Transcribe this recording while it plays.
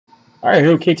Alright,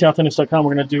 here at KTAuthentics.com,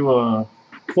 we're going to do a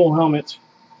full helmet,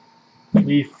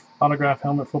 Leaf autograph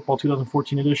helmet, football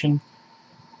 2014 edition.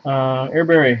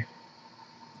 Airberry,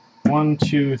 1,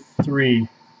 2, 3.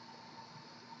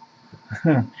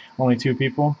 Only 2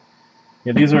 people.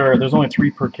 Yeah, there's only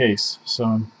 3 per case,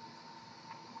 so.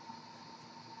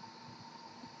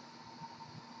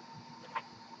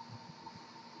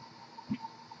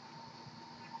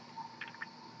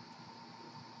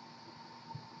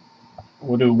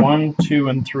 We'll do 1, 2,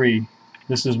 and 3.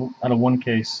 This is out of 1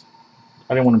 case.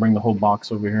 I didn't want to bring the whole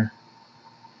box over here.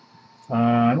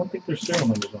 I don't think there's serial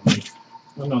numbers on these.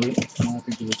 Oh, no, I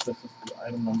think this is the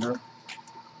item number.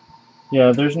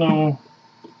 Yeah, there's no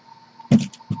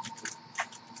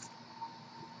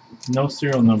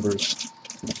serial numbers.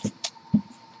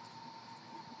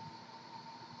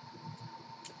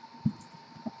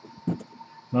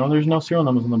 No, there's no serial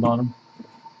numbers on the bottom.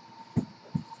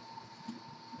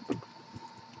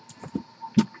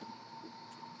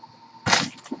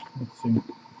 Let's see.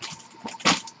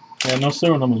 Yeah, no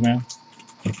serial numbers, man.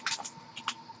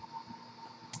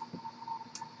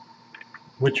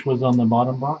 Which was on the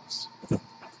bottom box?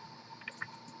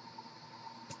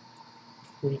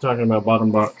 What are you talking about,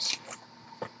 bottom box?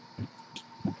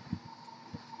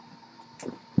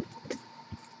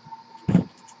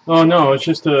 Oh no, it's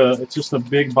just a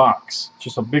big box.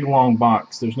 Just a big long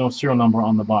box. There's no serial number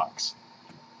on the box.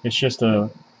 It's just the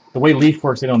way Leaf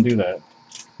works, they don't do that.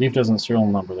 Leaf doesn't serial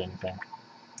number anything.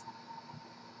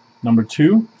 Number 2?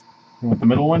 You want the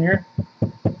middle one here?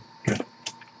 Okay.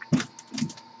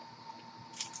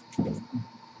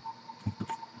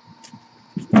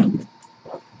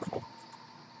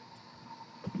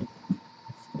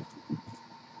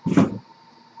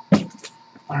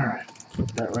 Alright, put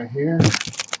that right here.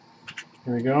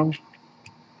 Here we go.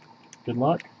 Good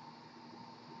luck.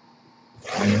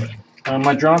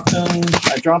 I dropped them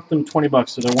 $20,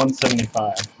 so they're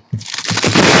 $175.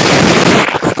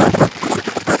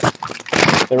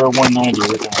 They were $190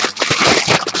 originally.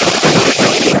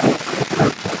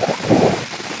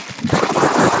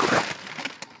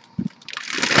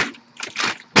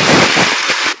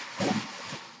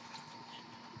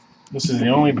 This is the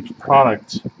only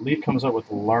product. Leaf comes up with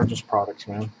the largest products,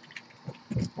 man.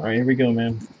 Alright, here we go,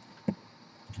 man.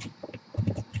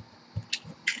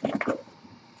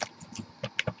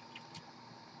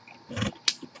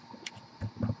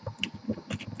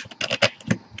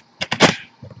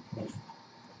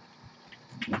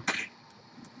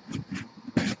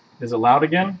 Is it loud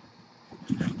again?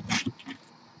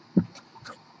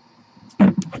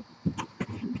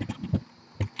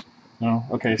 No?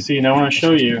 Okay, see, now I want to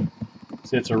show you.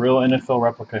 See, it's a real NFL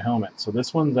replica helmet. So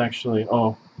this one's actually,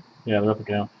 oh, yeah, the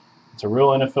replica helmet. It's a real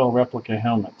NFL replica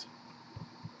helmet.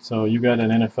 So you got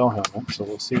an NFL helmet, so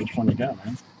we'll see which one you got,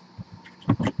 man.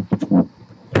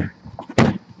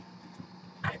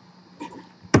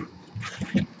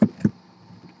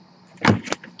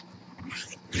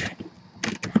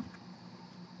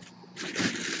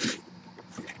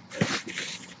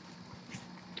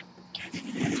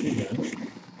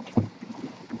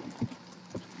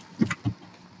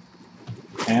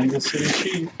 Kansas City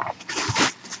Chiefs.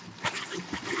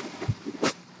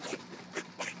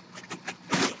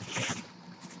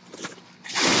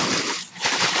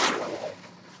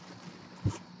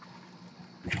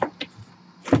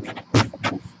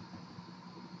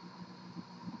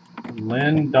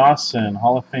 Lynn Dawson,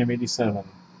 Hall of Fame 87.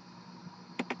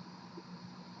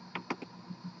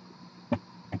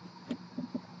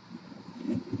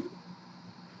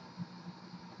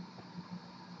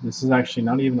 This is actually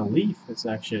not even a Leaf, it's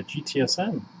actually a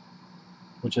GTSM,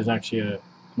 which is actually, in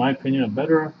my opinion, a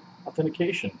better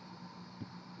authentication.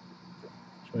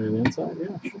 Show you the inside?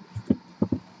 Yeah, sure.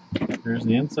 There's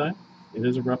the inside. It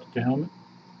is a replica helmet.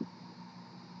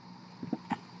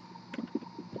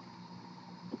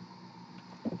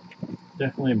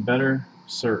 Definitely a better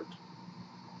cert.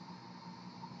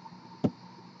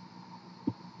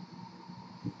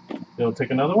 You'll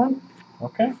take another one?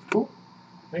 Okay, cool.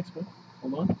 Thanks, man.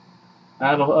 Hold on. I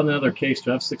have another case too.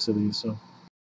 I have 6 of these, so.